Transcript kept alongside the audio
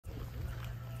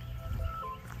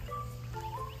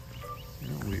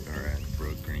We are at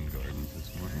Brookgreen Gardens this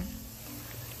morning.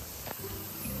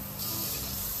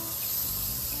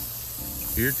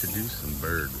 Here to do some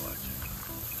bird watching.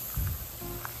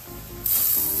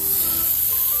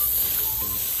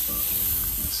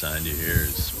 The sound you hear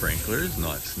is sprinklers,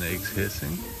 not snakes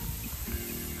hissing.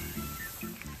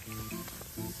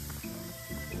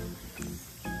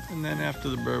 And then after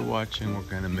the bird watching, we're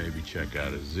gonna maybe check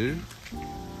out a zoo.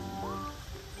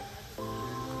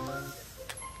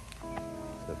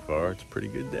 So far, it's a pretty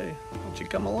good day. Why don't you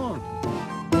come along?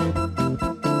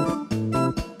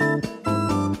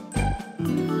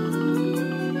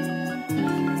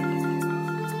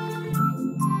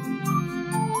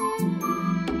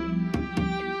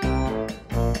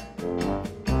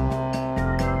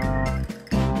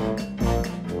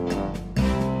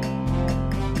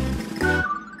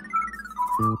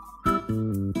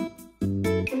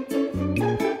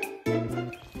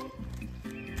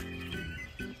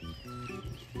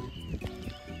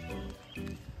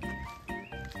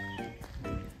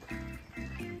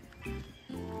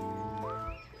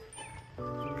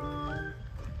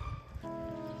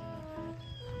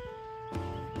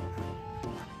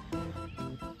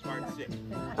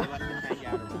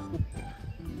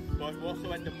 But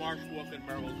also at the marsh walk in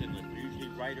Myrtle's Inlet, they're usually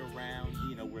right around,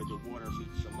 you know, where the water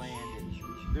meets the land,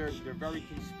 and they're very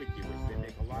conspicuous. They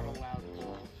make a lot of loud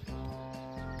calls.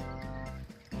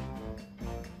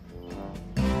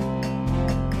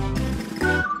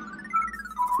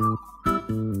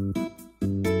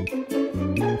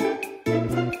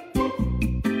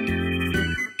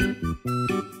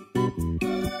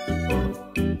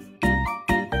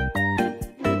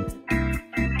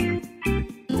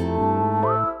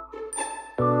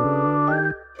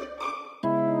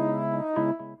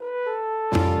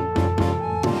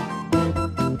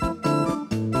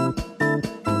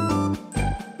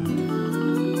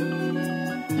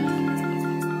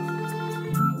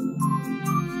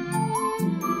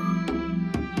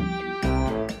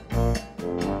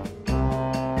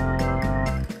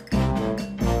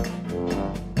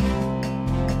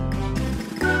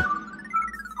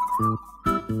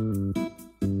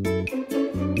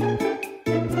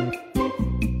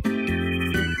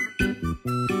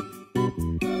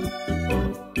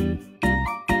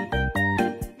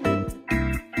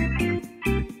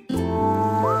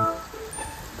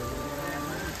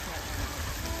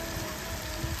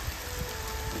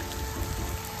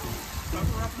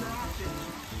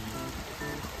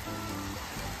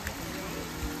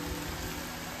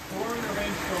 During a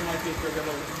rainstorm like this, they're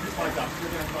gonna just like us.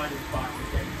 We're gonna find a spot to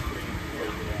get screen and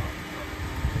close it out.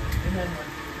 And then when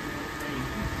the rain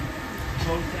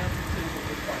slows down to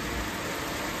this part.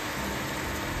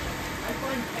 I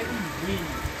find heavy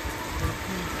wind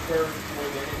improves birds more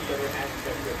than any other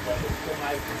aspect of what is from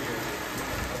my career.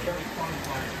 A very fun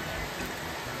time.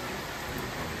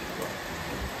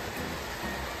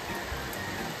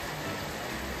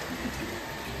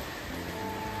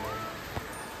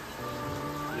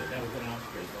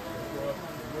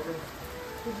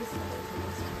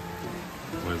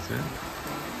 What's it?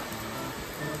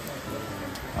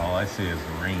 All I see is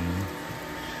rain.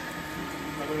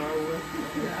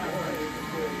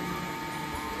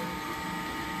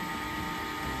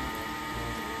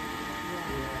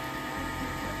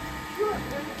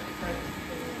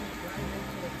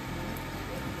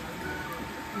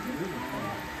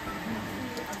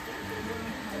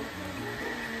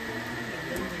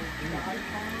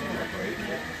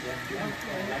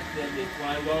 They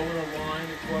fly low in a line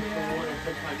across the water,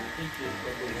 sometimes inches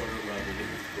from the water level.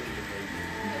 It's pretty amazing.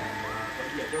 But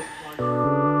yeah, they're flying.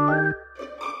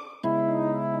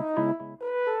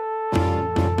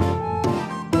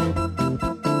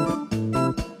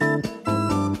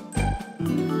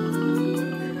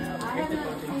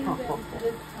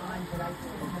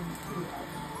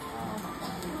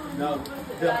 No,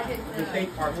 the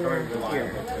state park's very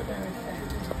reliable.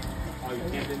 Oh, you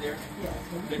camped in there? Yes.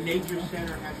 The Nature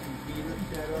Center has some theater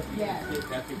set up. Yes.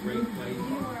 That's a great place.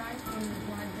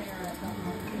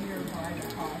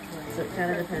 So it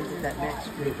kind of depends if that next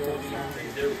group goes on.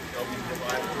 They do. They'll be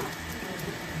provided.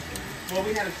 Well,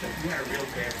 we had a real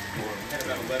bad storm. We had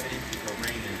about 11 inches of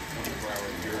rain in a 24-hour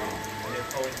period. And it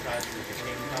coincides with the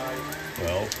king tide.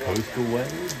 Well, coastal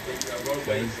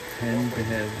waves tend to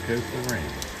have coastal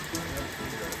rain.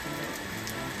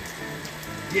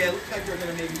 Yeah, it looks like they're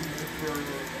going to maybe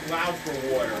allow for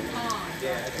water.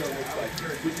 Yeah, that's what it looks like.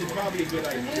 Which is probably a good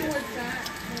idea. And when was that?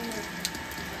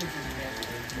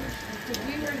 Because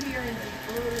we were here in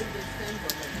early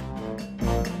December.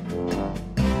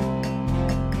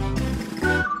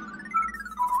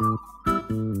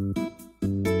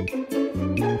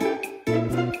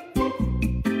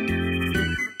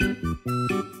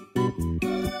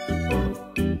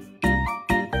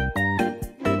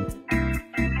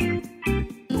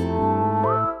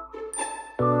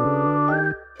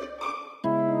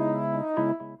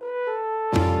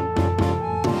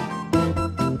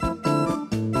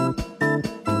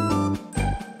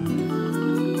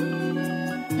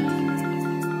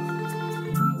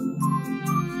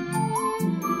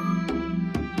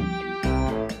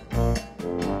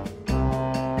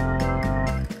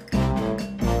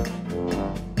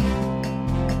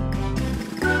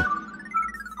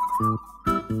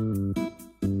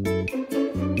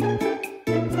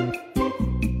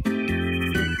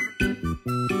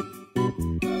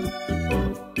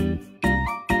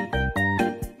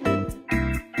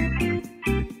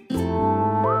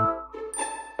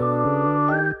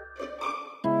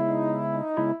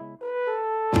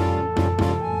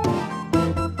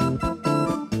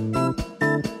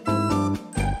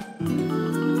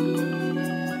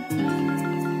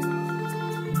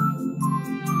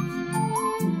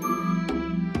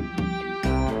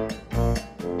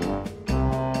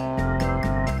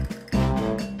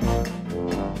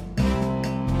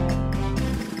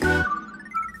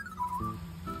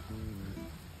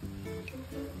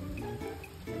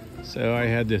 So I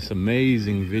had this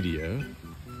amazing video.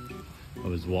 I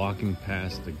was walking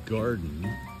past the garden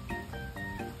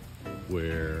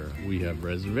where we have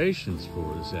reservations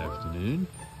for this afternoon.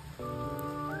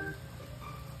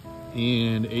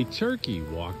 And a turkey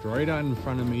walked right out in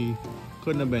front of me.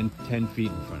 Couldn't have been 10 feet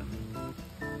in front of me.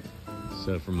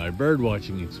 So for my bird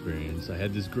watching experience, I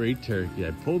had this great turkey.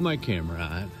 I pulled my camera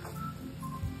out.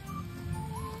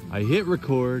 I hit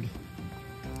record.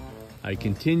 I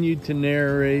continued to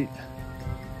narrate.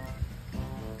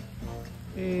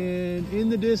 And in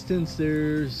the distance,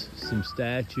 there's some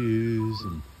statues,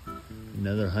 and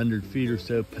another 100 feet or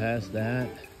so past that,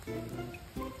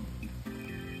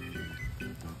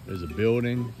 there's a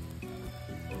building.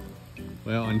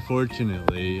 Well,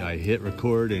 unfortunately, I hit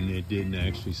record and it didn't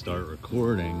actually start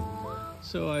recording.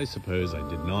 So I suppose I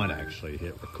did not actually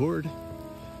hit record.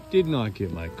 Did not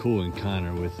get my cool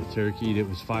encounter with the turkey that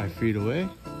was 5 feet away.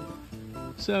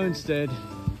 So instead,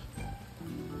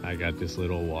 I got this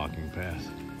little walking path.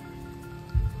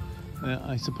 Well,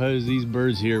 I suppose these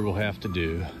birds here will have to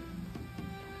do.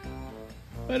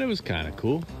 But it was kind of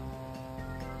cool.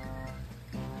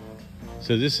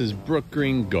 So this is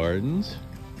Brookgreen Gardens.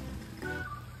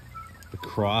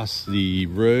 Across the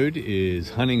road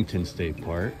is Huntington State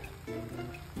Park.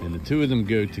 And the two of them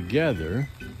go together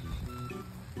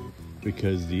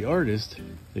because the artist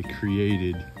that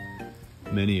created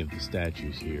many of the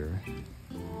statues here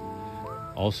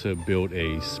also built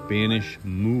a Spanish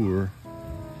Moor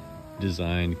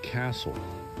designed castle.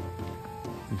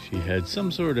 And she had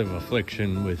some sort of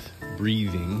affliction with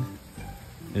breathing,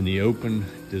 and the open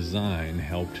design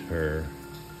helped her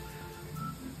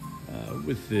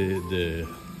with the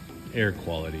air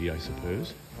quality, I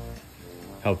suppose.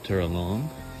 Helped her along.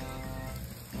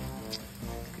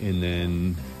 And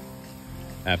then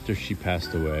after she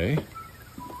passed away,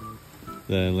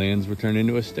 the lands were turned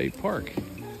into a state park.